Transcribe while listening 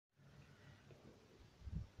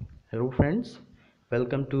Hello friends,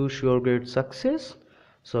 welcome to Sure Great Success.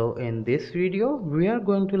 So in this video we are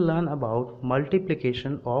going to learn about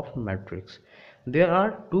multiplication of matrix. There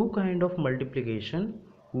are two kind of multiplication.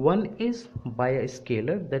 One is by a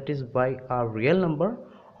scalar, that is by a real number,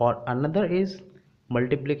 or another is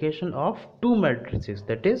multiplication of two matrices,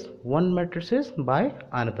 that is one matrices by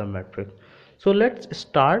another matrix. So let's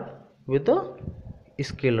start with the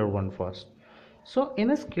scalar one first. So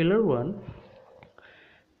in a scalar one,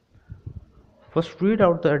 first, read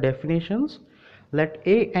out the definitions. Let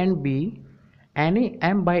A and B any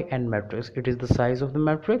m by n matrix. It is the size of the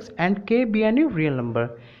matrix, and k be any real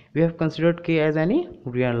number. We have considered k as any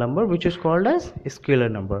real number, which is called as scalar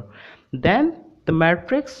number. Then the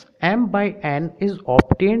matrix m by n is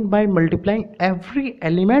obtained by multiplying every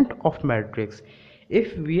element of matrix.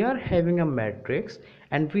 If we are having a matrix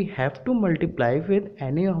and we have to multiply with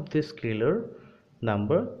any of the scalar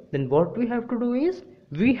number, then what we have to do is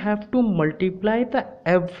we have to multiply the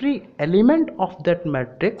every element of that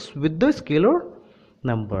matrix with the scalar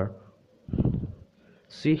number.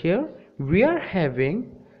 See here, we are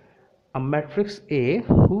having a matrix A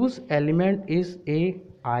whose element is A,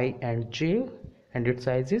 I and J, and its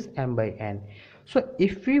size is m by n. So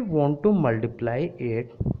if we want to multiply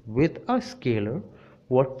it with a scalar,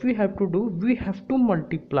 what we have to do, we have to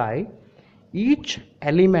multiply each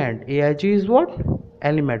element. Aij is what?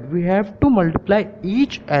 Element. We have to multiply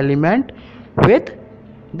each element with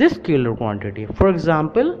this scalar quantity. For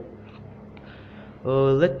example,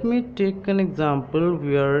 let me take an example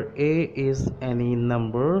where a is any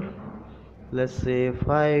number. Let's say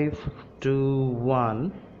 5 to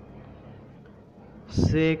 1,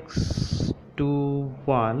 6 to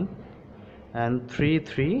 1, and 3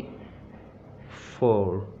 3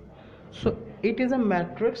 4. So it is a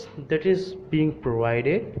matrix that is being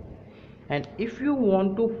provided, and if you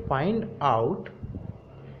want to find out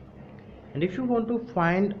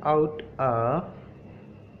a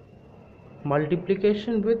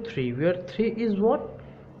multiplication with 3, where 3 is what?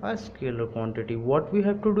 A scalar quantity. What we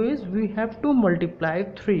have to do is we have to multiply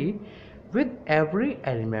 3 with every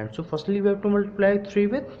element. So firstly we have to multiply 3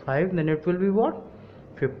 with 5, then it will be what?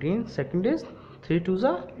 15. Second is 3 to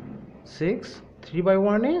the 6, 3 by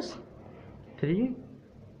 1 is 3,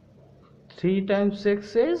 3 times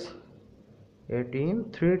 6 is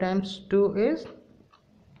 18, 3 times 2 is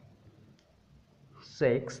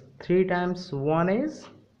 6, 3 times 1 is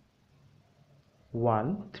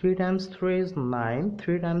 1, 3 times 3 is 9,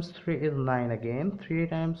 3 times 3 is 9 again, 3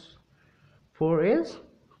 times 4 is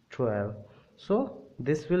 12. So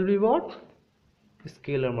this will be what?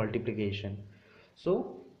 Scalar multiplication.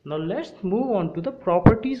 So now let's move on to the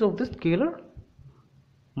properties of the scalar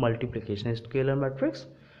multiplication, scalar matrix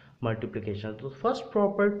multiplication. So first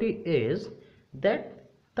property is that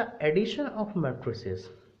the addition of matrices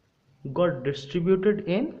got distributed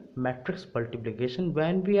in matrix multiplication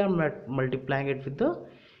when we are multiplying it with the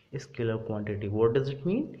scalar quantity. What does it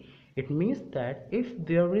mean? It means that if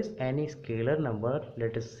there is any scalar number,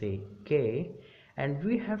 let us say k, and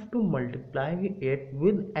we have to multiply it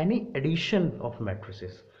with any addition of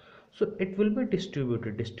matrices, so it will be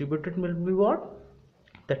distributed will be what?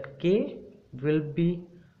 That will be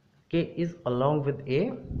k is along with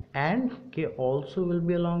a, and k also will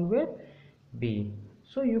be along with b.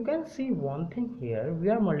 So you can see one thing here, we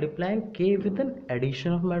are multiplying k with an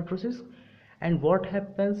addition of matrices, and what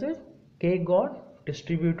happens is k got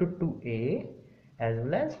distributed to a as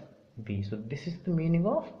well as b. So this is the meaning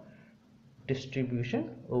of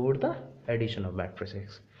distribution over the addition of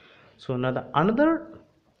matrices. So now the another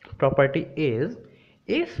property is,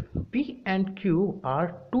 if p and q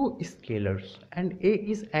are two scalars and a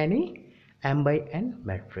is any m by n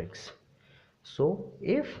matrix, so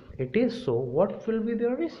if it is so, what will be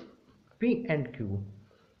there is p and q.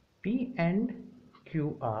 P and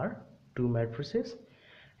q are two matrices,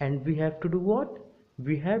 and we have to do what?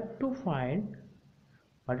 We have to find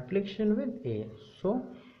multiplication with a. So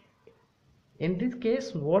in this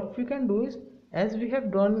case what we can do is, as we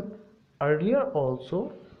have done earlier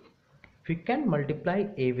also, we can multiply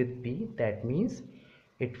a with b. That means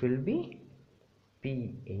it will be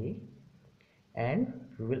pa, and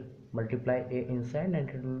we will multiply a inside and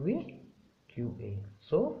it will be qa.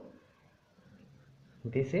 So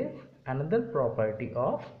this is another property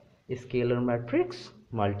of scalar matrix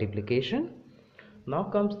multiplication. Now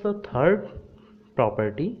comes the third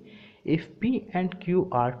property. If p and q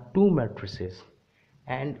are two matrices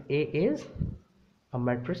and a is a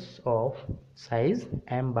matrix of size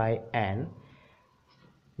m by n,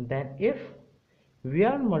 then if we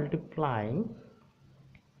are multiplying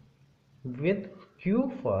with q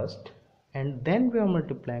first and then we are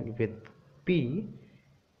multiplying with p,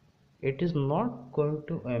 it is not going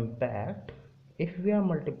to impact if we are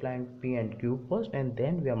multiplying P and Q first and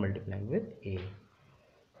then we are multiplying with A.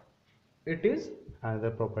 It is another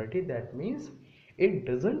property. That means it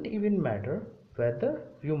doesn't even matter whether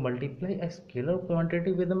you multiply a scalar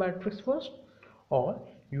quantity with a matrix first or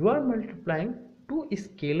you are multiplying two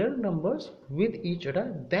scalar numbers with each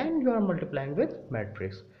other, then you are multiplying with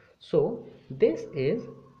matrix. So this is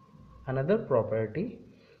another property.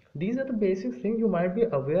 These are the basic things you might be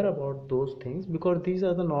aware about those things, because these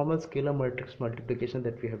are the normal scalar matrix multiplication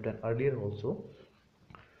that we have done earlier also.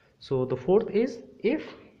 So the fourth is, if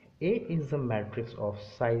A is a matrix of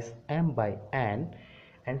size m by n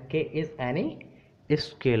and K is any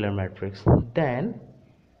scalar matrix, then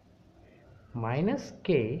minus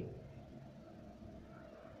K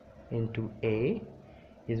into A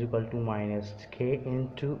is equal to minus K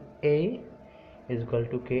into A is equal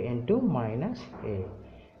to K into minus A.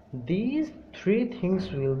 These three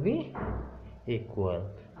things will be equal,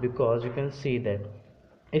 because you can see that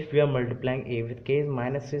if we are multiplying A with K,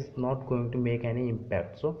 minus is not going to make any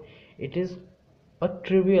impact, so it is a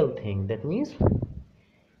trivial thing. That means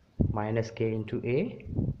minus K into A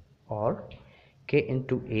or K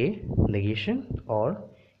into A negation or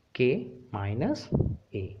K minus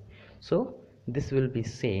A. So this will be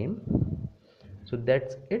same. So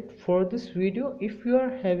that's it for this video. If you are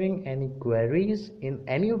having any queries in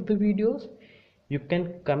any of the videos, you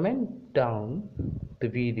can comment down the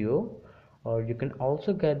video, or you can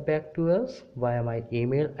also get back to us via my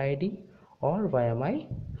email ID or via my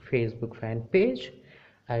Facebook fan page.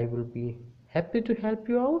 I will be happy to help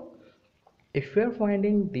you out. If you are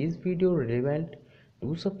finding this video relevant,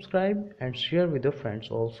 do subscribe and share with your friends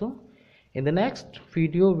also. In the next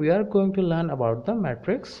video, we are going to learn about the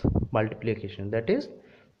matrix multiplication, that is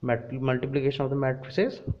multiplication of the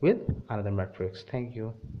matrices with another matrix. Thank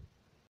you.